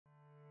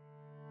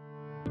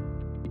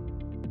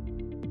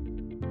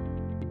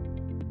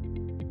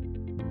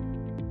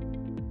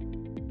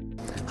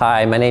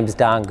Hi, my name is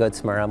Don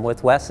Goodsmer. I'm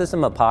with West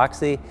System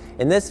Epoxy.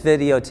 In this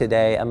video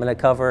today, I'm going to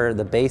cover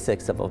the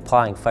basics of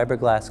applying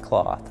fiberglass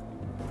cloth.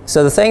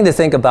 So the thing to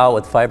think about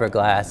with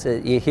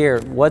fiberglass, you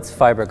hear, what's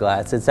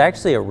fiberglass? It's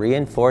actually a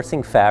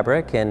reinforcing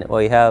fabric, and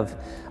we have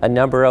a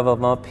number of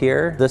them up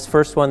here. This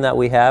first one that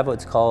we have,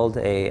 it's called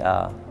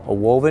a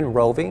woven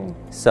roving.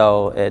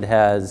 So it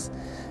has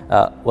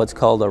what's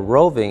called a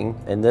roving,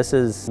 and this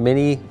is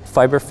mini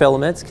fiber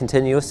filaments,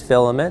 continuous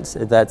filaments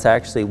that's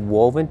actually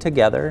woven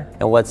together.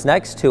 And what's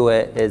next to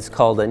it is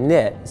called a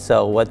knit.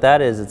 So what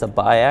that is, it's a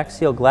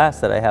biaxial glass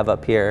that I have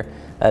up here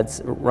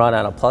that's run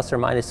on a plus or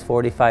minus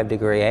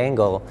 45-degree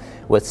angle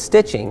with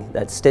stitching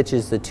that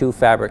stitches the two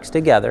fabrics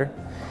together.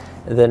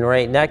 And then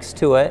right next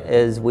to it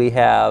is we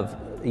have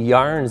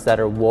yarns that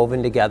are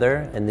woven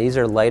together, and these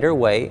are lighter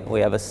weight. We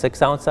have a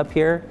 6-ounce up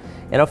here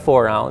and a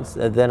 4-ounce,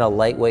 and then a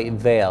lightweight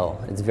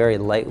veil. It's very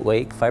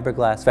lightweight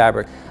fiberglass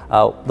fabric.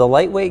 The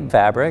lightweight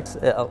fabrics,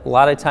 a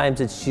lot of times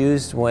it's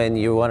used when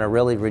you want to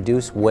really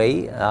reduce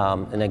weight.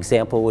 An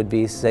example would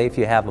be, say if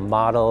you have a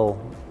model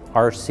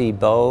RC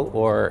boat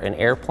or an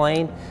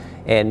airplane,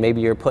 and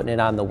maybe you're putting it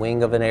on the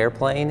wing of an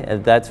airplane,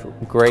 and that's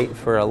great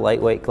for a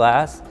lightweight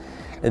glass.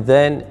 And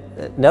then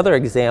another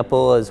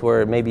example is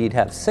where maybe you'd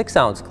have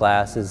 6-ounce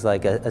glass is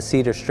like a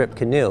cedar strip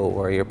canoe,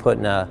 where you're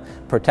putting a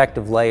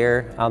protective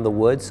layer on the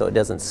wood so it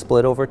doesn't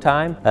split over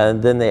time.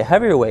 And then the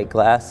heavier weight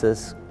glass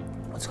is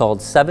what's called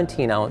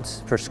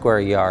 17-ounce per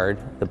square yard,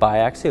 the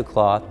biaxial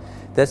cloth.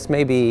 This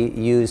may be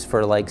used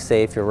for, like,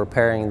 say if you're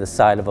repairing the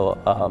side of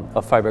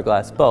a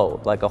fiberglass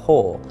boat, like a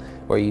hull,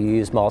 where you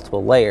use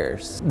multiple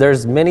layers.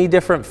 There's many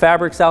different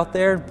fabrics out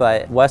there,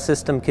 but West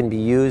System can be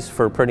used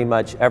for pretty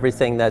much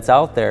everything that's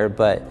out there,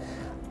 but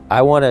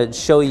I want to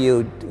show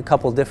you a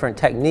couple different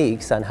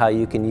techniques on how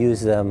you can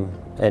use them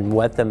and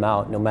wet them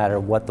out no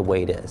matter what the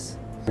weight is.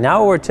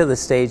 Now we're to the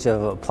stage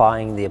of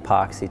applying the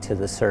epoxy to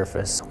the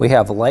surface. We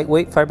have a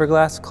lightweight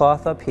fiberglass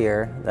cloth up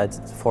here,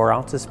 that's 4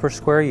 ounces per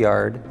square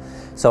yard.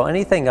 So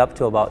anything up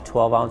to about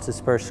 12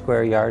 ounces per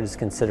square yard is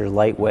considered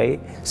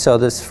lightweight. So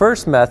this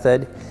first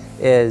method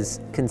is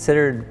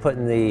considered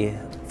putting the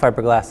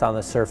fiberglass on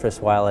the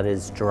surface while it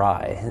is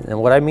dry. And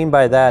what I mean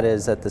by that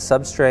is that the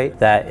substrate,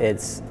 that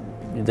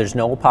there's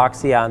no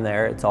epoxy on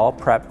there, it's all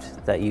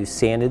prepped, that you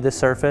sanded the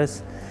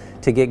surface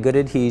to get good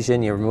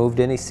adhesion. You removed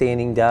any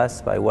sanding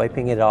dust by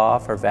wiping it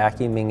off or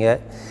vacuuming it.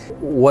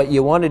 What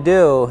you want to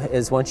do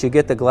is, once you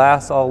get the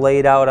glass all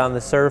laid out on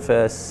the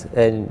surface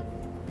and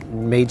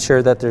made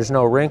sure that there's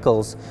no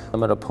wrinkles, I'm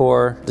going to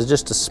pour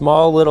just a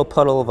small little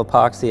puddle of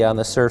epoxy on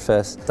the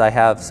surface. I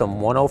have some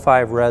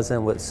 105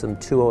 resin with some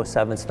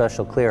 207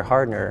 special clear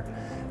hardener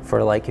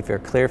for, like, if you're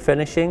clear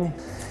finishing.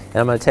 And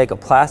I'm going to take a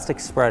plastic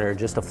spreader,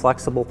 just a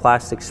flexible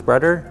plastic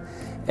spreader,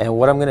 and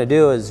what I'm going to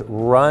do is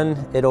run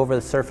it over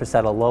the surface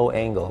at a low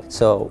angle.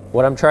 So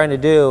what I'm trying to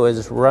do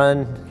is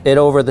run it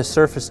over the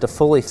surface to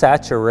fully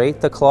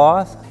saturate the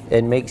cloth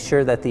and make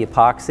sure that the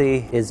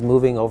epoxy is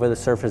moving over the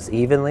surface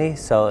evenly,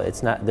 so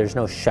there's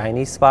no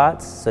shiny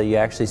spots, so you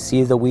actually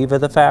see the weave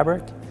of the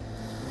fabric.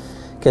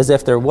 Because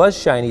if there was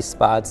shiny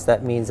spots,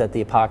 that means that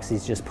the epoxy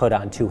is just put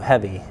on too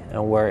heavy,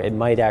 and where it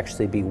might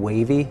actually be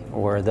wavy,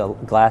 or the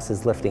glass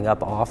is lifting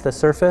up off the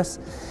surface,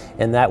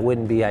 and that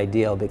wouldn't be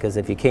ideal, because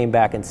if you came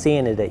back and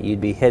sanded it,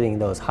 you'd be hitting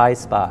those high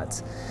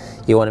spots.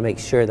 You want to make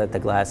sure that the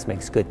glass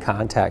makes good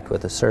contact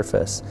with the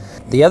surface.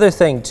 The other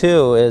thing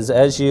too is,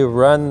 as you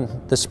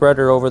run the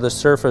spreader over the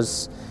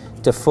surface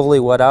to fully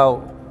wet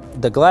out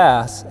the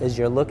glass, is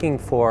you're looking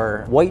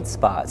for white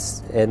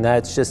spots, and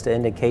that's just an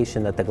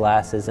indication that the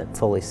glass isn't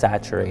fully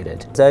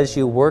saturated. As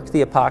you work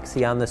the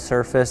epoxy on the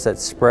surface,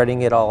 that's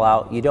spreading it all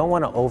out, you don't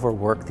want to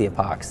overwork the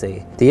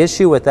epoxy. The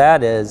issue with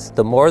that is,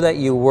 the more that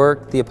you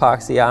work the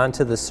epoxy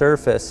onto the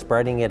surface,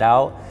 spreading it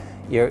out,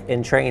 you're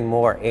entraining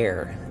more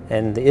air.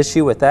 And the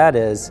issue with that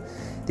is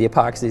the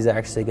epoxy is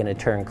actually going to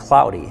turn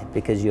cloudy,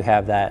 because you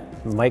have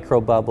that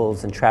micro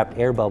bubbles and trapped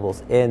air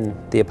bubbles in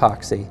the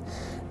epoxy.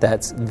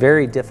 That's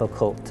very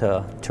difficult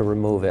to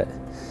remove it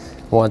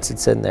once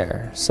it's in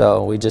there.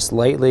 So we just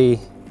lightly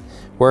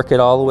work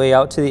it all the way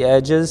out to the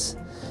edges,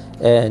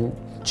 and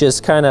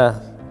just kind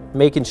of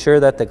making sure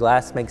that the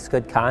glass makes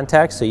good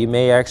contact. So you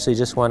may actually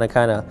just want to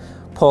kind of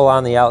pull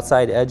on the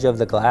outside edge of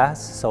the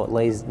glass so it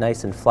lays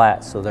nice and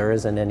flat, so there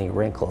isn't any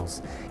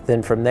wrinkles.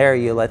 Then from there,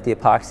 you let the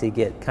epoxy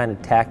get kind of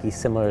tacky,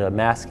 similar to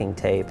masking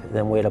tape,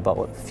 then wait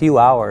about a few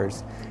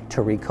hours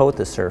to recoat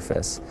the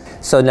surface.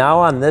 So now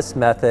on this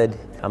method,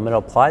 I'm going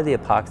to apply the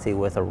epoxy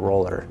with a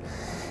roller.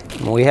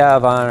 We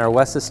have on our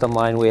West System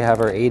line, we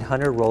have our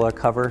 800 roller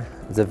cover.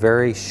 It's a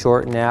very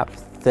short nap,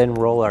 thin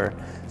roller.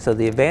 So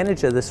the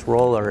advantage of this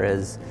roller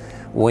is,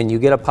 when you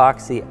get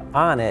epoxy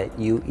on it,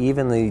 you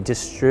evenly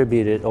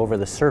distribute it over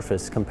the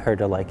surface, compared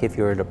to, like, if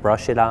you were to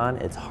brush it on,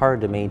 it's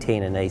hard to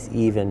maintain a nice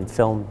even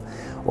film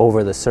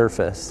over the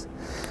surface.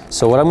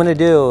 So what I'm going to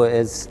do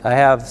is, I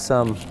have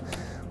some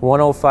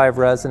 105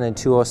 resin and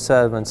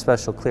 207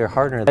 special clear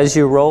hardener. As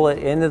you roll it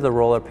into the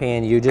roller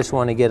pan, you just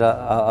want to get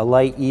a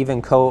light,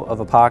 even coat of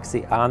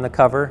epoxy on the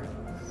cover,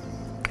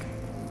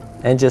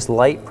 and just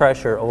light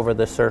pressure over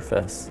the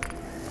surface.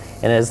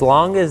 And as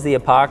long as the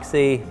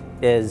epoxy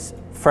is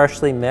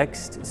freshly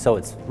mixed, so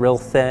it's real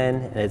thin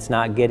and it's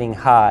not getting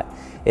hot,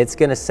 it's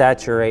going to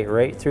saturate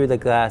right through the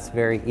glass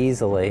very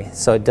easily.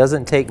 So it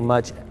doesn't take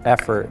much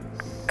effort.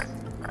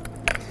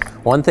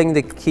 One thing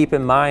to keep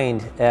in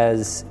mind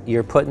as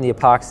you're putting the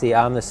epoxy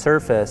on the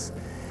surface,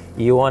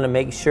 you want to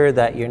make sure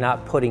that you're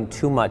not putting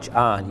too much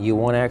on. You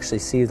want to actually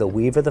see the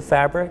weave of the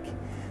fabric,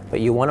 but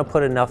you want to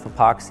put enough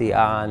epoxy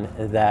on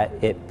that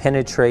it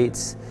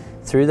penetrates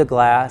through the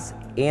glass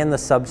and the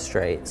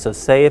substrate. So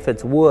say if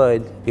it's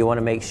wood, you want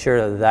to make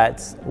sure that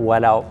that's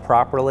wet out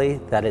properly,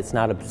 that it's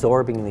not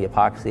absorbing the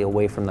epoxy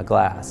away from the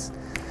glass.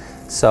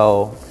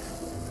 So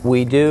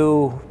we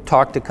do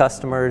talk to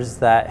customers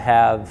that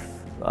have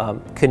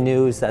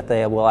canoes that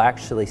they will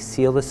actually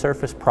seal the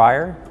surface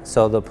prior.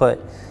 So they'll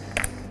put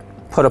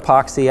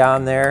epoxy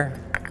on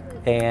there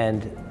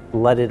and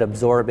let it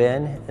absorb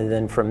in, and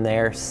then from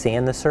there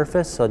sand the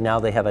surface, so now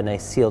they have a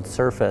nice sealed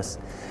surface.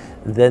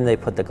 Then they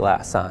put the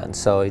glass on.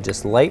 So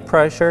just light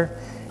pressure,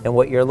 and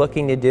what you're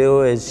looking to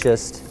do is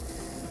just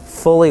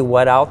fully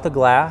wet out the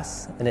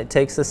glass, and it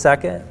takes a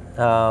second,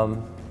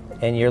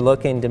 and you're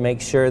looking to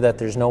make sure that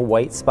there's no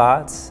white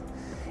spots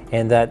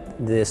and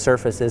that the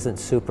surface isn't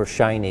super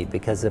shiny,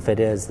 because if it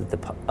is, the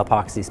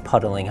epoxy's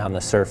puddling on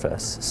the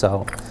surface.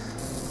 So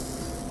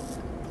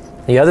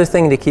the other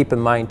thing to keep in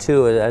mind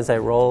too is as I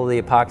roll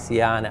the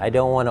epoxy on, I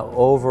don't want to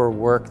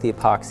overwork the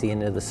epoxy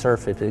into the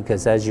surface,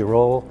 because as you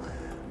roll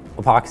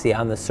epoxy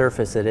on the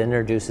surface, it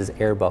introduces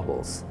air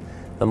bubbles.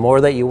 The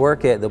more that you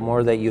work it, the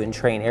more that you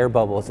entrain air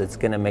bubbles, it's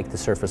going to make the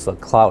surface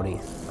look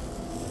cloudy.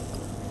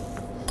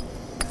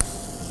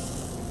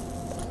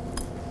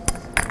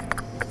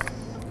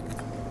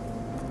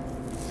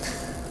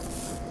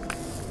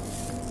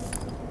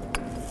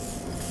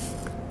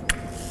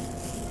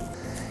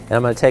 And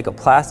I'm going to take a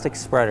plastic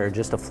spreader,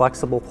 just a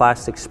flexible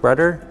plastic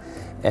spreader,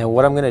 and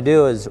what I'm going to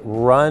do is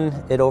run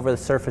it over the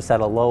surface at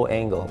a low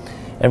angle.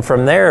 And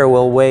from there,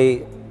 we'll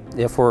wait,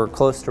 if we're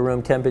close to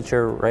room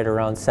temperature, right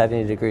around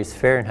 70 degrees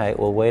Fahrenheit,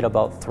 we'll wait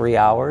about 3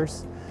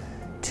 hours,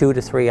 2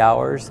 to 3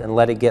 hours, and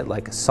let it get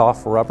like a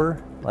soft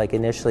rubber, like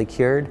initially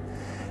cured.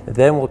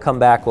 Then we'll come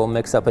back, we'll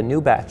mix up a new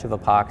batch of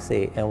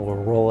epoxy, and we'll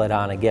roll it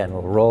on again.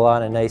 We'll roll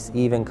on a nice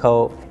even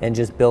coat and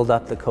just build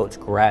up the coats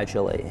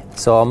gradually.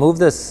 So I'll move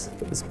this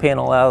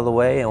panel out of the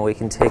way, and we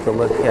can take a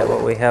look at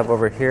what we have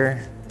over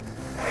here.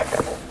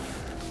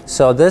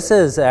 So this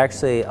is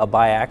actually a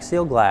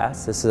biaxial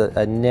glass. This is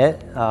a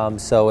knit,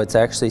 so it's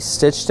actually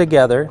stitched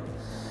together,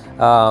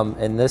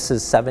 and this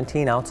is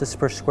 17 ounces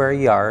per square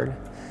yard.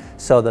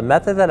 So the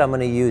method that I'm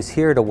going to use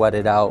here to wet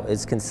it out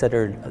is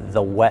considered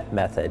the wet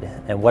method.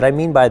 And what I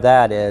mean by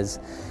that is,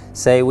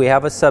 say we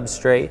have a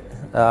substrate.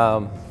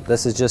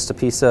 This is just a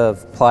piece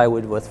of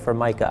plywood with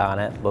Formica on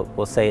it, but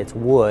we'll say it's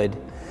wood.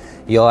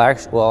 We'll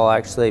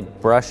actually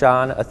brush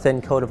on a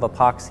thin coat of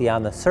epoxy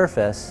on the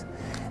surface.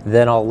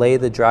 Then I'll lay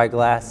the dry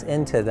glass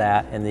into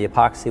that, and the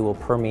epoxy will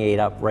permeate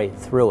up right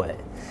through it.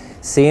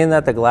 Seeing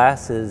that the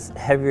glass is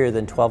heavier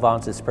than 12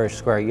 ounces per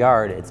square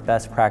yard, it's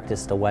best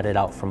practice to wet it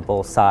out from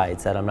both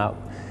sides, that I'm not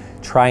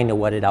trying to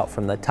wet it out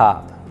from the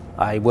top.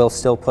 I will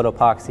still put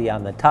epoxy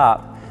on the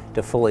top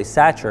to fully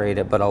saturate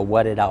it, but I'll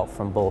wet it out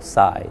from both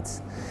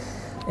sides.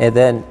 And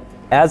then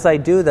as I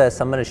do this,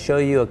 I'm going to show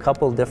you a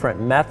couple different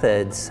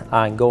methods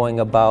on going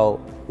about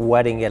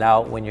wetting it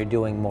out when you're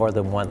doing more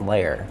than one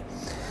layer.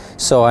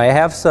 So I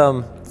have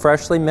some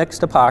freshly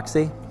mixed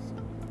epoxy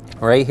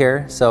right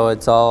here, so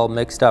it's all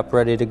mixed up,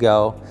 ready to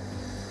go.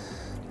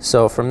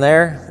 So from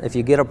there, if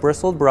you get a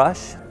bristled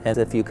brush, and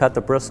if you cut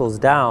the bristles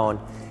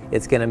down,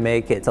 it's going to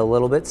make it a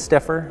little bit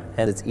stiffer,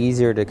 and it's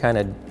easier to kind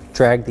of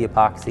drag the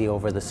epoxy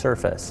over the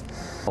surface.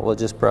 We'll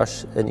just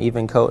brush an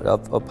even coat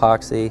of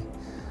epoxy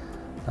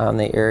on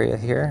the area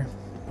here.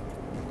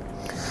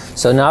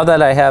 So now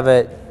that I have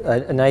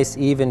a nice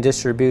even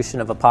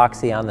distribution of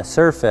epoxy on the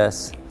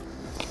surface,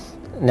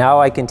 now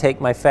I can take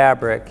my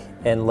fabric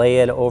and lay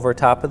it over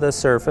top of the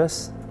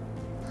surface.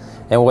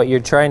 And what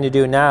you're trying to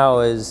do now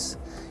is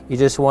you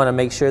just want to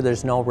make sure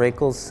there's no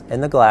wrinkles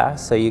in the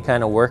glass. So you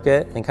kind of work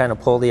it and kind of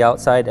pull the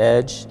outside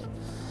edge.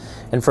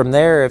 And from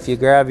there, if you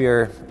grab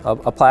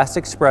a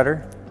plastic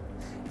spreader,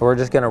 we're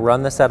just going to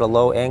run this at a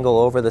low angle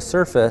over the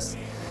surface.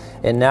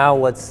 And now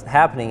what's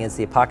happening is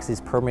the epoxy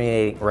is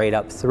permeating right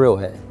up through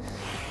it.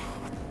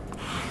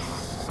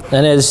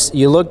 And as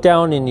you look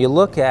down and you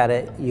look at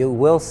it, you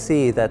will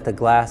see that the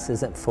glass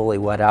isn't fully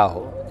wet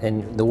out.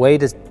 And the way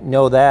to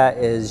know that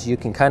is you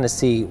can kind of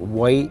see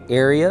white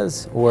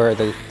areas where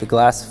the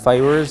glass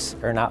fibers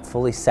are not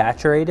fully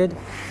saturated.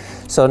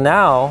 So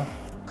now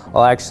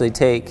I'll actually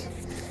take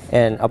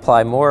and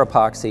apply more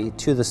epoxy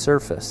to the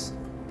surface.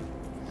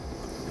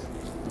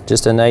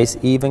 Just a nice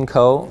even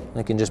coat.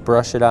 I can just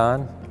brush it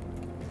on.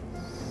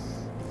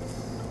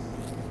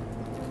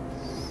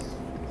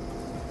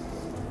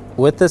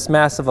 With this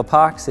mass of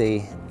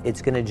epoxy,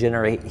 it's going to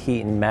generate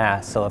heat and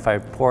mass. So if I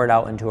pour it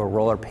out into a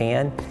roller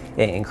pan,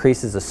 it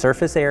increases the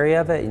surface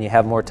area of it and you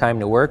have more time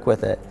to work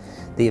with it.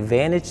 The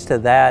advantage to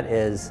that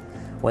is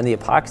when the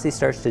epoxy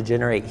starts to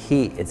generate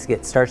heat,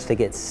 it starts to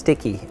get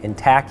sticky and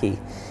tacky,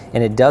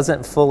 and it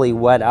doesn't fully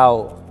wet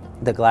out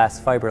the glass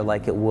fiber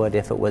like it would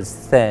if it was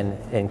thin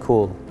and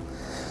cooled.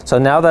 So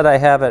now that I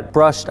have it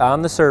brushed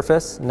on the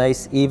surface,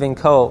 nice even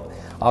coat,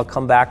 I'll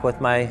come back with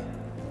my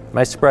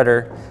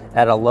spreader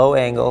at a low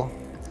angle,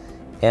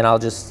 and I'll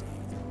just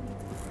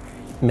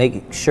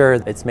make sure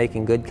it's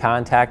making good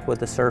contact with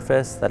the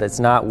surface, that it's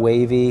not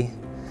wavy,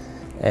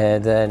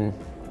 and then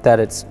that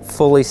it's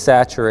fully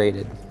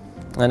saturated.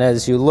 And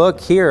as you look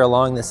here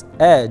along this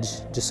edge,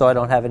 just so I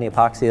don't have any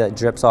epoxy that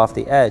drips off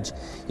the edge,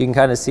 you can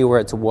kind of see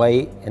where it's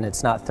white and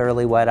it's not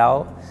thoroughly wet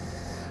out.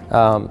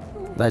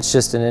 That's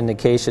just an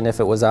indication if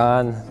it was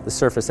on the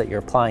surface that you're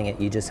applying it,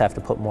 you just have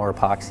to put more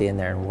epoxy in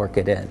there and work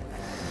it in.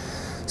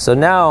 So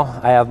now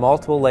I have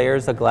multiple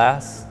layers of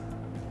glass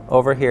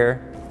over here.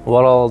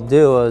 What I'll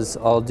do is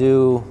I'll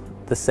do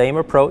the same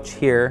approach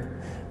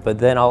here, but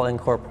then I'll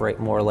incorporate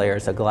more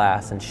layers of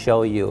glass and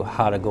show you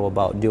how to go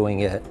about doing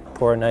it.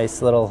 Pour a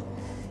nice little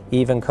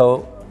even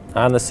coat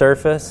on the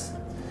surface,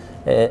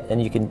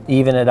 and you can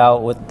even it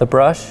out with the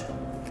brush.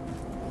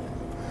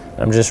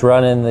 I'm just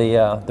running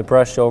the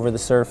brush over the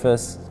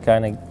surface,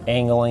 kind of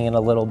angling it a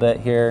little bit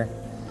here,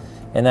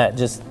 and that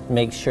just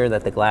makes sure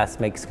that the glass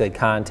makes good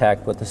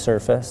contact with the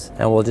surface.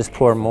 And we'll just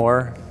pour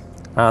more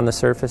on the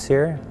surface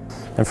here,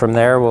 and from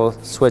there we'll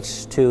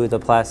switch to the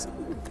plastic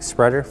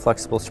spreader,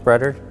 flexible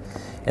spreader,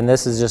 and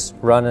this is just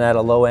running at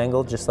a low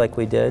angle just like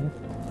we did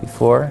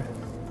before.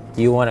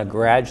 You want to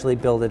gradually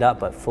build it up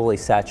but fully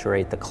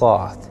saturate the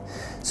cloth.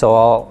 So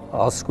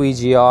I'll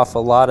squeegee off a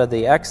lot of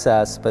the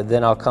excess, but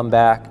then I'll come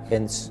back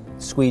and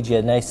squeegee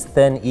a nice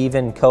thin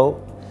even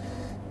coat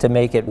to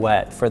make it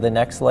wet for the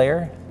next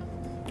layer.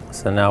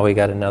 So now we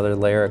got another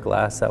layer of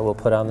glass that we'll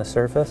put on the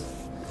surface.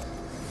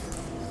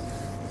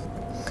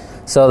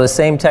 So the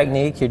same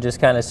technique, you're just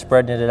kind of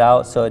spreading it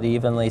out so it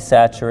evenly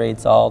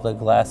saturates all the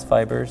glass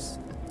fibers.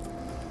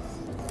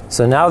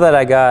 So now that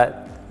I got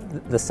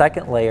the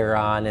second layer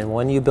on, and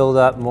when you build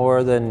up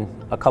more than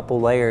a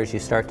couple layers, you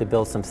start to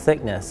build some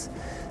thickness.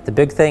 The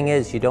big thing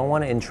is you don't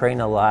want to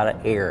entrain a lot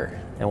of air.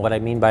 And what I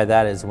mean by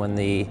that is when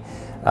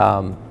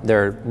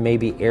there may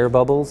be air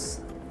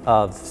bubbles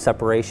of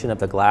separation of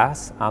the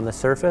glass on the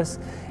surface,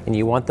 and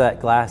you want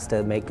that glass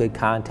to make good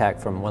contact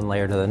from one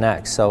layer to the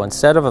next. So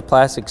instead of a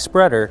plastic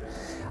spreader,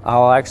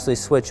 I'll actually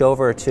switch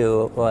over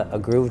to a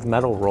grooved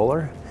metal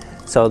roller.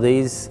 So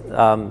these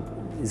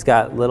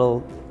got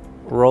little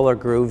roller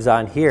grooves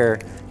on here,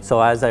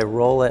 so as I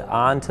roll it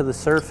onto the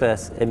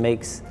surface, it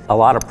makes a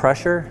lot of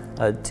pressure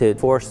to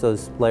force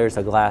those layers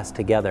of glass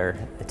together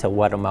to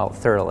wet them out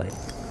thoroughly.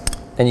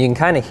 And you can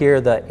kind of hear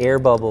the air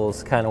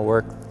bubbles kind of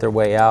work their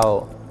way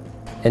out.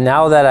 And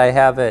now that I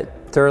have it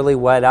thoroughly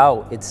wet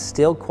out, it's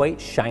still quite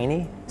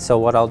shiny. So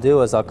what I'll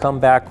do is I'll come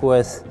back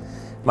with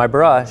my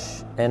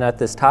brush, and at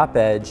this top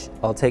edge,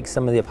 I'll take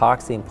some of the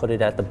epoxy and put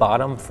it at the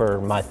bottom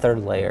for my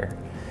third layer,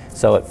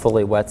 so it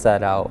fully wets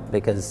that out.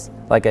 Because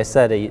like I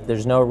said,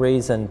 there's no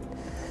reason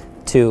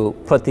to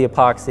put the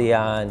epoxy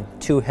on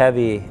too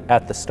heavy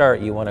at the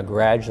start. You want to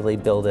gradually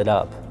build it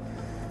up.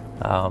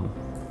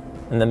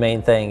 And the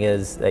main thing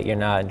is that you're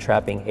not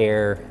entrapping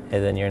air,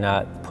 and then you're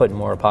not putting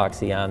more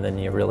epoxy on than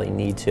you really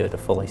need to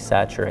fully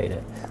saturate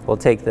it. We'll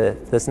take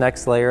this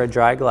next layer of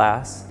dry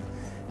glass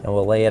and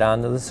we'll lay it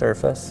onto the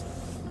surface,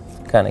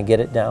 kind of get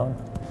it down.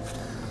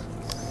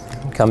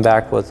 Come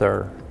back with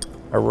our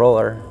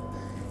roller,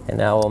 and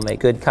now we'll make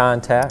good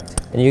contact.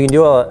 And you can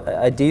do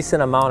a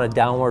decent amount of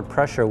downward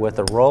pressure with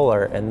a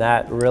roller, and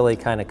that really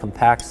kind of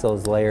compacts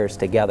those layers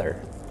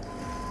together.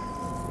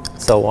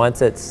 So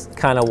once it's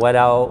kind of wet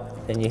out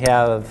and you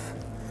have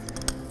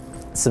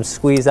some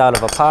squeeze out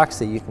of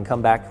epoxy, you can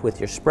come back with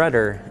your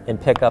spreader and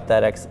pick up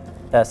that excess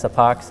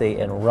epoxy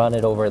and run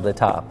it over the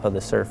top of the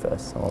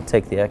surface. And we'll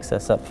take the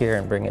excess up here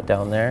and bring it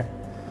down there.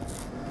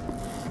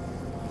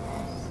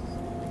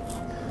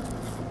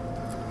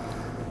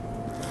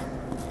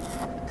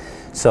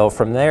 So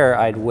from there,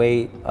 I'd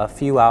wait a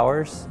few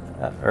hours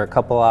or a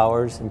couple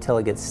hours until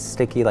it gets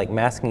sticky like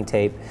masking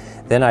tape.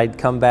 Then I'd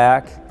come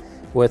back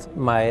with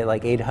my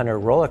 800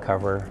 roller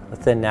cover, a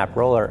thin nap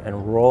roller,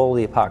 and roll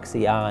the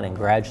epoxy on and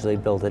gradually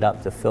build it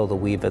up to fill the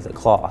weave of the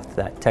cloth.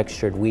 That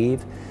textured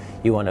weave,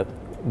 you want to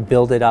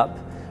build it up,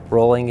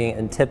 rolling it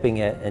and tipping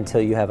it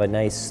until you have a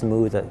nice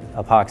smooth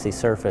epoxy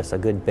surface, a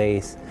good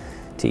base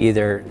to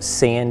either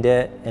sand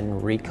it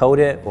and recoat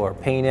it or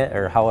paint it,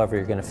 or however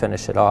you're going to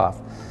finish it off.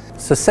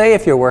 So say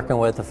if you're working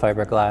with a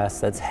fiberglass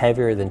that's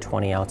heavier than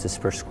 20 ounces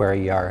per square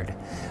yard,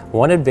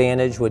 one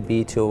advantage would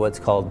be to what's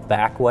called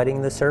back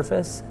wetting the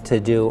surface, to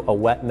do a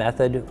wet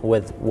method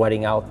with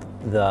wetting out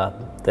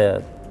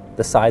the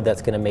side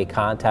that's going to make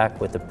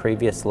contact with the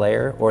previous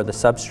layer or the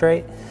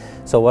substrate.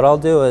 So what I'll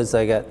do is,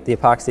 I got the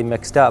epoxy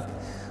mixed up,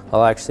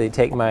 I'll actually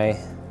take my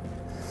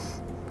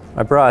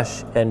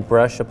brush and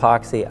brush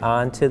epoxy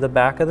onto the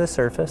back of the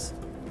surface,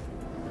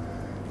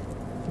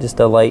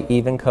 just a light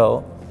even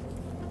coat,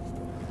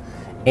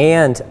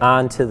 and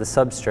onto the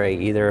substrate,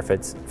 either if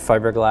it's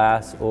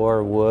fiberglass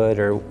or wood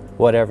or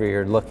whatever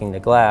you're looking to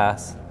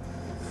glass.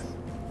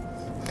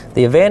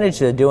 The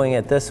advantage of doing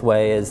it this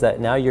way is that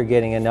now you're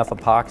getting enough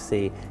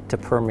epoxy to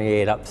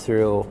permeate up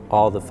through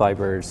all the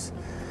fibers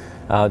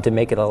to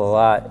make it a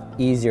lot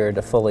easier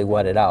to fully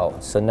wet it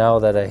out. So now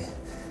that I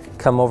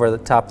come over the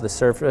top of the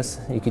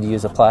surface, you could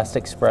use a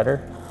plastic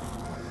spreader.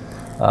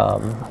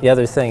 The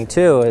other thing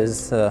too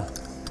is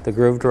the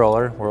grooved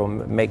roller, where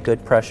we'll make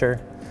good pressure.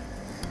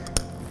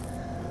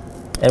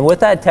 And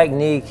with that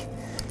technique,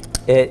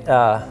 it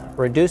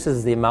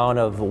reduces the amount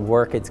of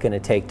work it's going to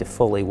take to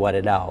fully wet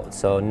it out.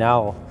 So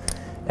now,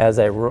 as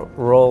I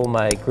roll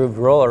my grooved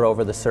roller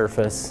over the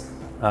surface,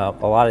 a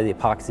lot of the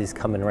epoxy is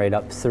coming right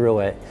up through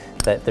it,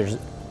 that there's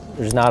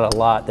not a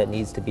lot that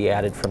needs to be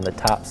added from the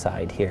top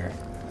side here.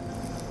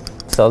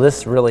 So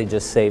this really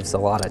just saves a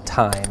lot of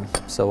time.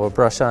 So we'll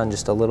brush on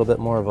just a little bit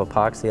more of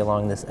epoxy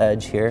along this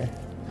edge here.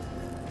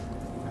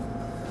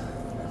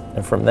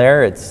 And from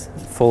there, it's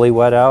fully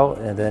wet out,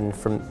 and then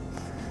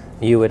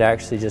you would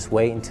actually just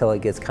wait until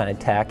it gets kind of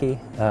tacky,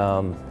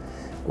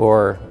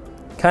 or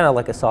kind of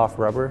like a soft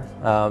rubber,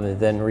 and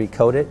then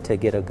recoat it to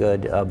get a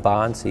good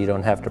bond, so you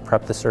don't have to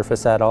prep the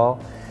surface at all,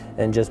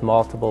 and just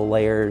multiple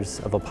layers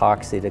of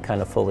epoxy to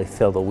kind of fully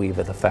fill the weave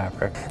of the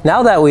fabric.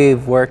 Now that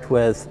we've worked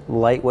with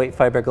lightweight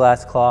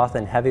fiberglass cloth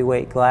and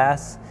heavyweight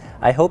glass,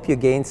 I hope you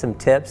gained some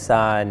tips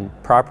on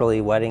properly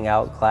wetting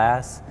out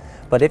glass.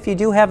 But if you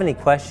do have any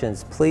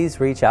questions,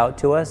 please reach out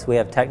to us. We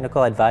have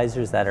technical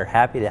advisors that are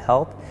happy to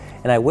help.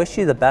 And I wish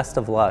you the best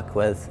of luck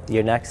with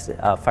your next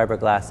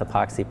fiberglass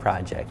epoxy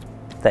project.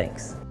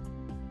 Thanks.